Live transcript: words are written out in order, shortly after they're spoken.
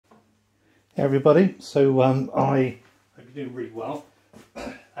Hey everybody, so I hope you're doing really well,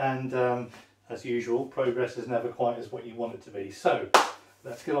 and as usual, progress is never quite as what you want it to be, so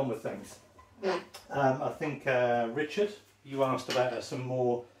let's get on with things. I think Richard, you asked about some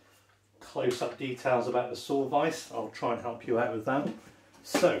more close-up details about the Saw Vice. I'll try and help you out with that.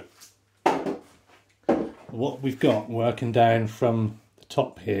 So what we've got working down from the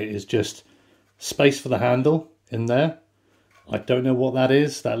top here is just space for the handle in there. I don't know what that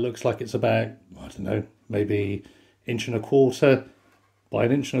is. That looks like it's about, I don't know, maybe 1.25 inches by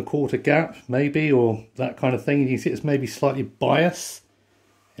 1.25 inches gap, maybe, or that kind of thing. You can see it's maybe slightly biased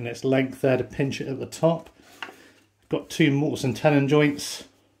in its length there to pinch it at the top. Got two mortise and tenon joints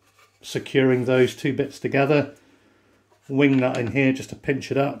securing those two bits together. Wing nut in here just to pinch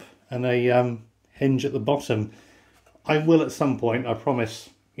it up, and a hinge at the bottom. I will at some point, I promise,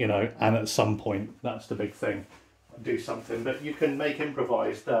 you know, and at some point, that's the big thing. Do something, but you can make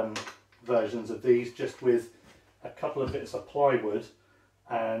improvised versions of these just with a couple of bits of plywood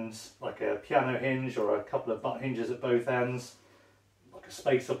and like a piano hinge or a couple of butt hinges at both ends, like a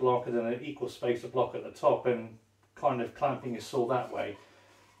spacer block and then an equal spacer block at the top, and kind of clamping your saw that way.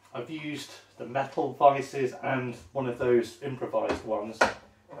 I've used the metal vices and one of those improvised ones,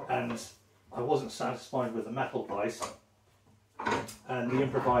 and I wasn't satisfied with the metal vice. And the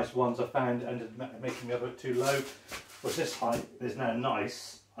improvised ones I found ended up making me a bit too low. Whereas this height is now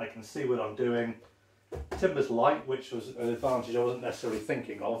nice. I can see what I'm doing. Timber's light, which was an advantage I wasn't necessarily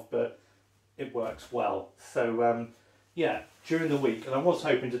thinking of, but it works well. So yeah, during the week, and I was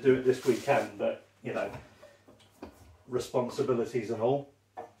hoping to do it this weekend, but you know, responsibilities and all.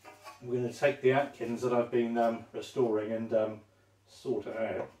 We're going to take the Atkins that I've been restoring and sort it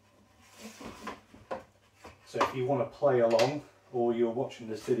out. So if you want to play along, or you're watching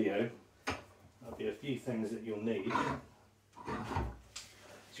this video, there'll be a few things that you'll need.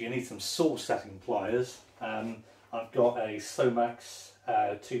 So you need some saw setting pliers. I've got a Somax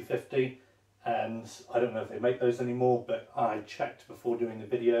 250, and I don't know if they make those anymore, but I checked before doing the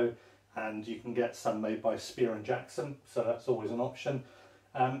video, and you can get some made by Spear & Jackson, so that's always an option.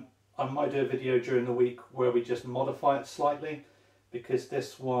 I might do a video during the week where we just modify it slightly, because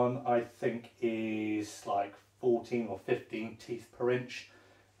this one I think is like 14 or 15 teeth per inch,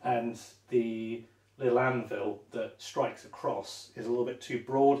 and the little anvil that strikes across is a little bit too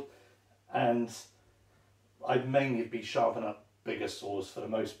broad, and I'd mainly be sharpening up bigger saws for the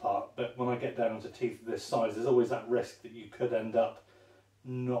most part, but when I get down to teeth of this size, there's always that risk that you could end up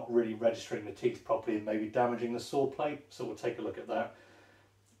not really registering the teeth properly and maybe damaging the saw plate, so we'll take a look at that.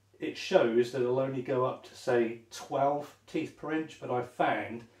 It shows that it'll only go up to say 12 teeth per inch, but I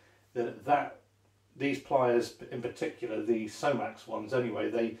found that these pliers in particular, the Somax ones anyway,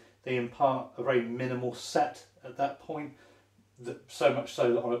 they impart a very minimal set at that point, so much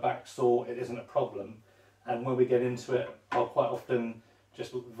so that on a back saw it isn't a problem. And when we get into it, I'll quite often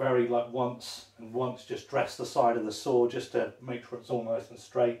just very like once just dress the side of the saw just to make sure it's all nice and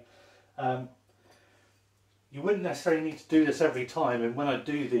straight. You wouldn't necessarily need to do this every time, and when I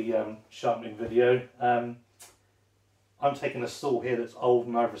do the sharpening video, I'm taking a saw here that's old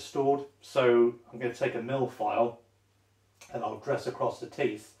and I've restored, so I'm going to take a mill file and I'll dress across the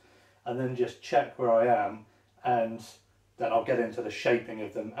teeth and then just check where I am, and then I'll get into the shaping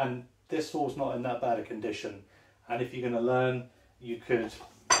of them. And this saw's not in that bad a condition, and if you're going to learn, you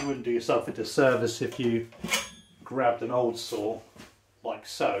wouldn't do yourself a disservice if you grabbed an old saw like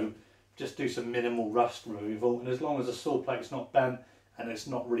so, just do some minimal rust removal, and as long as the saw plate's not bent and it's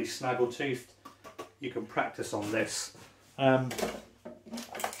not really snaggle toothed, you can practice on this.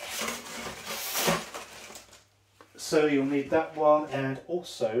 So you'll need that one, and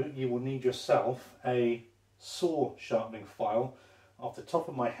also you will need yourself a saw sharpening file. Off the top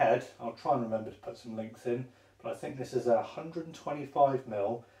of my head, I'll try and remember to put some links in, but I think this is a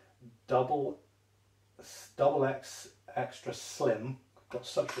 125mm double X extra slim. Got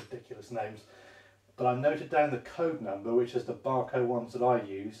such ridiculous names, but I noted down the code number, which is the Bahco ones that I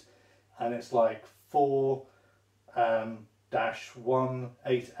use, and it's like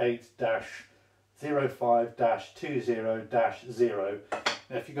 4-188-05-20-0.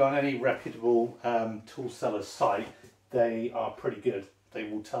 Now, if you go on any reputable tool seller's site, they are pretty good. They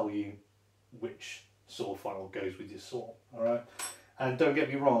will tell you which saw file goes with your saw. All right, and don't get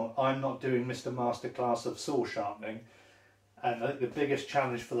me wrong, I'm not doing Mr. Masterclass of saw sharpening. And I think the biggest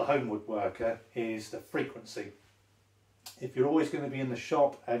challenge for the home woodworker is the frequency. If you're always going to be in the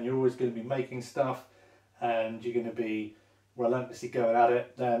shop and you're always going to be making stuff and you're going to be relentlessly going at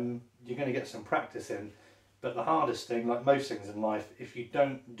it, then you're going to get some practice in. But the hardest thing, like most things in life, if you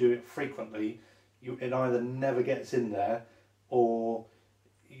don't do it frequently, it either never gets in there, or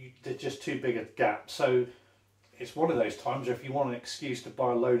you they're just too big a gap. So it's one of those times where if you want an excuse to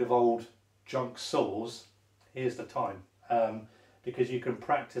buy a load of old junk saws, here's the time. Because you can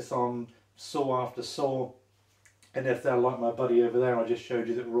practice on saw after saw, and if they're like my buddy over there I just showed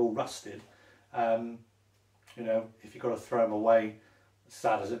you that were all rusted, you know, if you've got to throw them away, as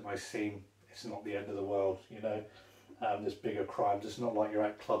sad as it may seem, it's not the end of the world, you know. There's bigger crimes. It's not like you're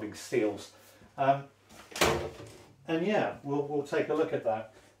out clubbing seals. And yeah, we'll take a look at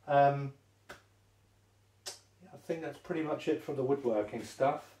that. I think that's pretty much it for the woodworking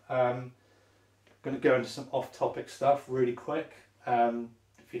stuff. I'm going to go into some off-topic stuff really quick.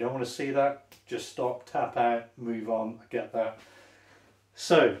 If you don't want to see that, just stop, tap out, move on. I get that.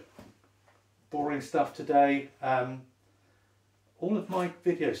 So, boring stuff today. All of my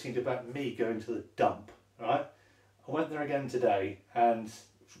videos seemed about me going to the dump, right? I went there again today and it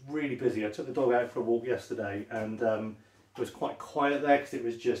was really busy. I took the dog out for a walk yesterday and it was quite quiet there because it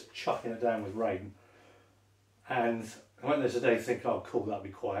was just chucking it down with rain. And I went there today thinking, oh cool, that'll be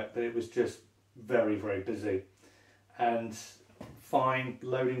quiet, but it was just very, very busy. And fine,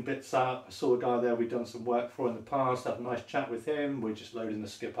 loading bits up. I saw a guy there we'd done some work for in the past, had a nice chat with him. We're just loading the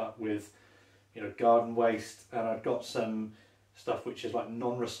skip up with, you know, garden waste, and I've got some stuff which is like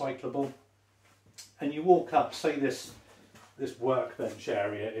non-recyclable. And you walk up, say this workbench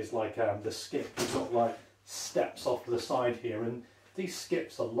area is like the skip. You've got like steps off to the side here, and these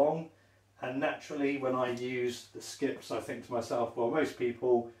skips are long, and naturally when I use the skips I think to myself, well, most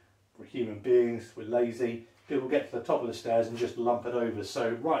people, we're human beings, we're lazy, people get to the top of the stairs and just lump it over,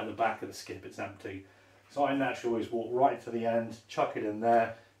 so right at the back of the skip it's empty. So I naturally always walk right to the end, chuck it in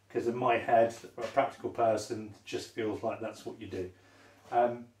there, because in my head, for a practical person, it just feels like that's what you do.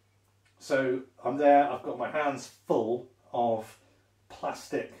 So I'm there, I've got my hands full of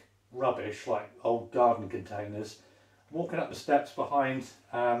plastic rubbish, like old garden containers. Walking up the steps behind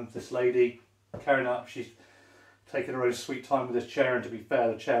this lady, carrying up, she's taking her own sweet time with this chair, and to be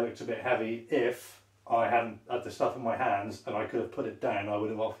fair, the chair looked a bit heavy. If I hadn't had the stuff in my hands and I could have put it down, I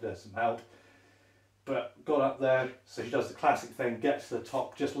would have offered her some help. But got up there, so she does the classic thing, gets to the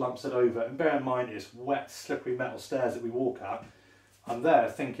top, just lumps it over, and bear in mind it's wet, slippery metal stairs that we walk up. I'm there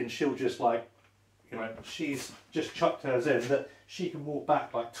thinking she'll just like, you know, she's just chucked hers in, that she can walk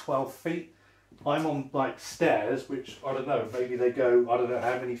back like 12 feet. I'm on like stairs, which I don't know, maybe they go, I don't know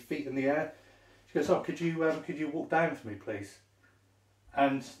how many feet in the air. She goes, oh, could you walk down for me, please?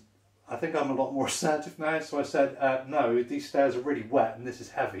 And I think I'm a lot more assertive now, so I said, no, these stairs are really wet and this is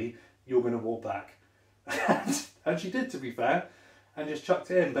heavy, you're going to walk back. And she did, to be fair, and just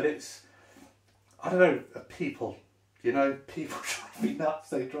chucked it in. But it's, I don't know, people, you know, people drive me nuts,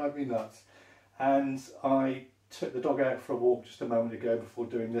 they drive me nuts. And I took the dog out for a walk just a moment ago before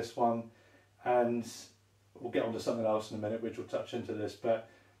doing this one, and we'll get on to something else in a minute which will touch into this, but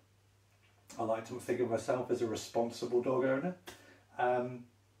I like to think of myself as a responsible dog owner.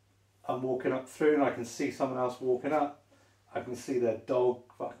 I'm walking up through and I can see someone else walking up. I can see their dog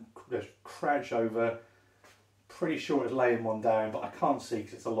fucking just crouch over. Pretty sure it's laying one down, but I can't see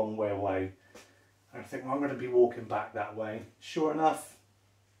because it's a long way away. And I think, well, I'm going to be walking back that way. Sure enough,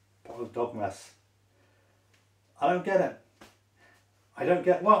 pot of dog mess. I don't get it. I don't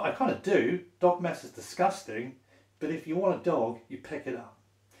get, well, I kind of do. Dog mess is disgusting, but if you want a dog, you pick it up.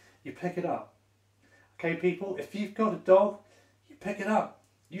 You pick it up. Okay, people, if you've got a dog, you pick it up.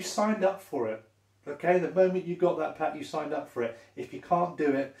 You signed up for it. Okay, the moment you got that pet, you signed up for it. If you can't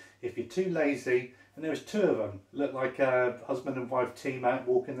do it, if you're too lazy, and there was two of them, looked like a husband and wife team out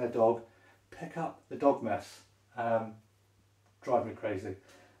walking their dog, pick up the dog mess. Drive me crazy.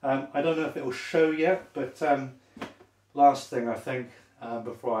 I don't know if it will show yet, but last thing I think,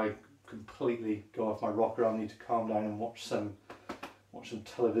 before I completely go off my rocker, I'll need to calm down and watch some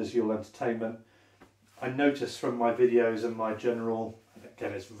televisual entertainment. I noticed from my videos and my general,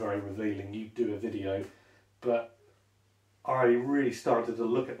 again it's very revealing, you do a video, but I really started to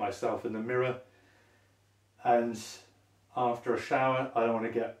look at myself in the mirror, and after a shower, I don't want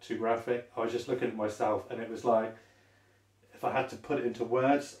to get too graphic, I was just looking at myself and it was like, if I had to put it into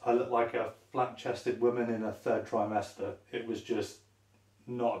words, I looked like a flat-chested woman in a third trimester. It was just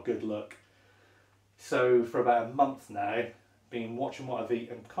not a good look. So for about a month now, been watching what I've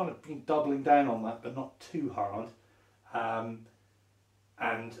eaten, kind of been doubling down on that, but not too hard.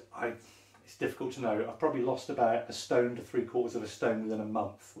 And it's difficult to know. I've probably lost about a stone to 3/4 of a stone within a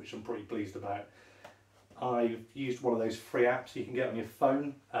month, which I'm pretty pleased about. I've used one of those free apps you can get on your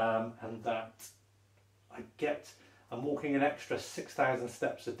phone, and that I'm walking an extra 6,000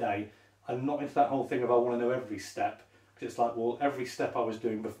 steps a day. I'm not into that whole thing of I want to know every step, because it's like, well, every step I was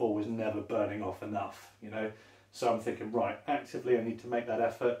doing before was never burning off enough, you know. So I'm thinking, right, actively I need to make that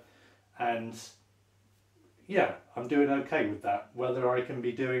effort, and yeah, I'm doing okay with that. Whether I can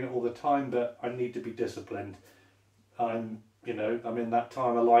be doing it all the time, but I need to be disciplined. I'm in that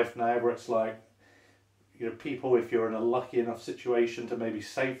time of life now where it's like, people, if you're in a lucky enough situation to maybe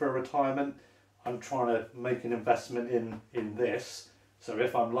save for a retirement, I'm trying to make an investment in this. So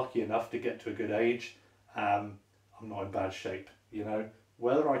if I'm lucky enough to get to a good age, I'm not in bad shape.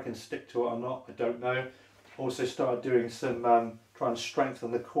 Whether I can stick to it or not, I don't know. Also started doing some trying to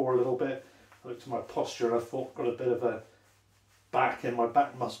strengthen the core a little bit. I looked at my posture and I thought I've got a bit of a back, and my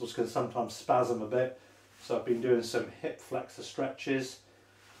back muscles can sometimes spasm a bit. So I've been doing some hip flexor stretches,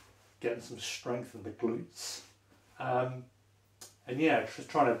 getting some strength in the glutes. And yeah, just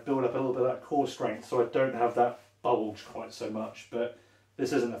trying to build up a little bit of that core strength so I don't have that bulge quite so much. But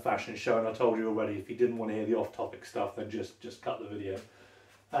this isn't a fashion show, and I told you already, if you didn't want to hear the off-topic stuff, then just cut the video.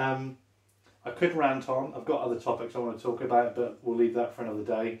 I could rant on. I've got other topics I want to talk about, but we'll leave that for another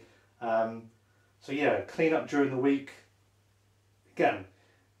day. So yeah, clean up during the week. Again,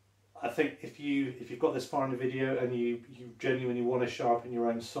 I think if you've got this far in the video and you genuinely want to sharpen your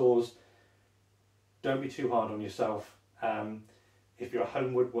own saws, don't be too hard on yourself. If you're a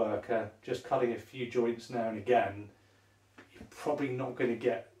home woodworker, just cutting a few joints now and again, you're probably not going to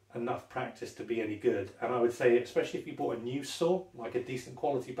get enough practice to be any good. And I would say, especially if you bought a new saw, like a decent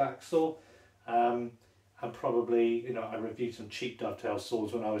quality back saw, and probably, I reviewed some cheap dovetail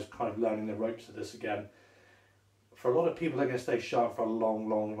saws when I was kind of learning the ropes of this again. For a lot of people, they're going to stay sharp for a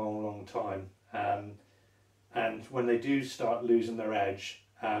long time. And when they do start losing their edge,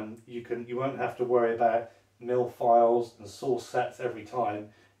 you won't have to worry about mill files and saw sets every time.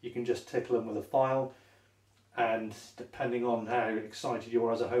 You can just tickle them with a file, and depending on how excited you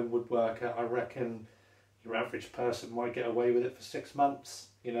are as a home woodworker, I reckon your average person might get away with it for 6 months,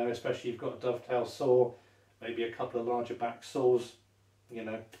 especially if you've got a dovetail saw, maybe a couple of larger back saws,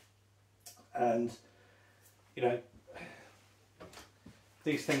 and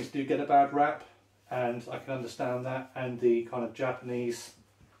these things do get a bad rap, and I can understand that. And the kind of Japanese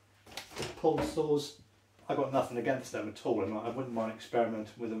pull saws, I've got nothing against them at all, and I wouldn't mind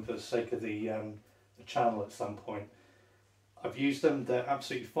experimenting with them for the sake of the channel at some point. I've used them, they're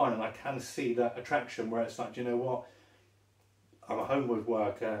absolutely fine, and I can see that attraction where it's like, do you know what, I'm a home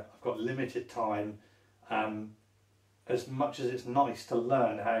woodworker, I've got limited time. As much as it's nice to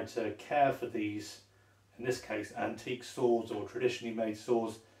learn how to care for these, in this case antique saws or traditionally made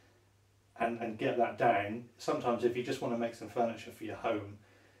saws, and get that down, sometimes if you just want to make some furniture for your home,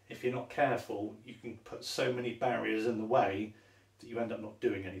 if you're not careful, you can put so many barriers in the way that you end up not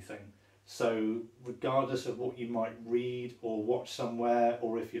doing anything. So regardless of what you might read or watch somewhere,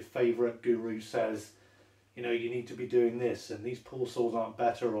 or if your favourite guru says, you need to be doing this and these pull saws aren't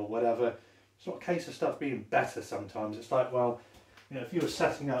better or whatever, it's not a case of stuff being better sometimes. It's like, well, if you were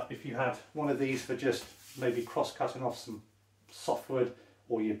setting up, if you had one of these for just maybe cross-cutting off some softwood,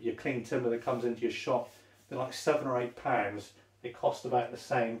 or your clean timber that comes into your shop, they're like £7 or £8. They cost about the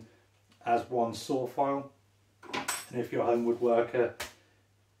same as one saw file. And if you're a home woodworker,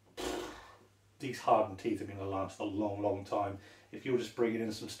 these hardened teeth are going to last a long time. If you're just bringing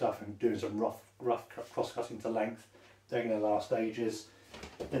in some stuff and doing some rough cross-cutting to length, they're going to last ages.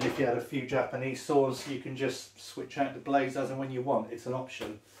 Then if you had a few Japanese saws, you can just switch out the blades as and when you want. It's an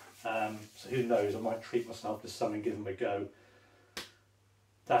option. So who knows, I might treat myself to some and give them a go.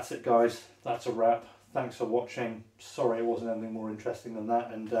 That's it, guys. That's a wrap. Thanks for watching. Sorry it wasn't anything more interesting than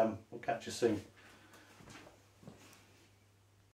that, and we'll catch you soon.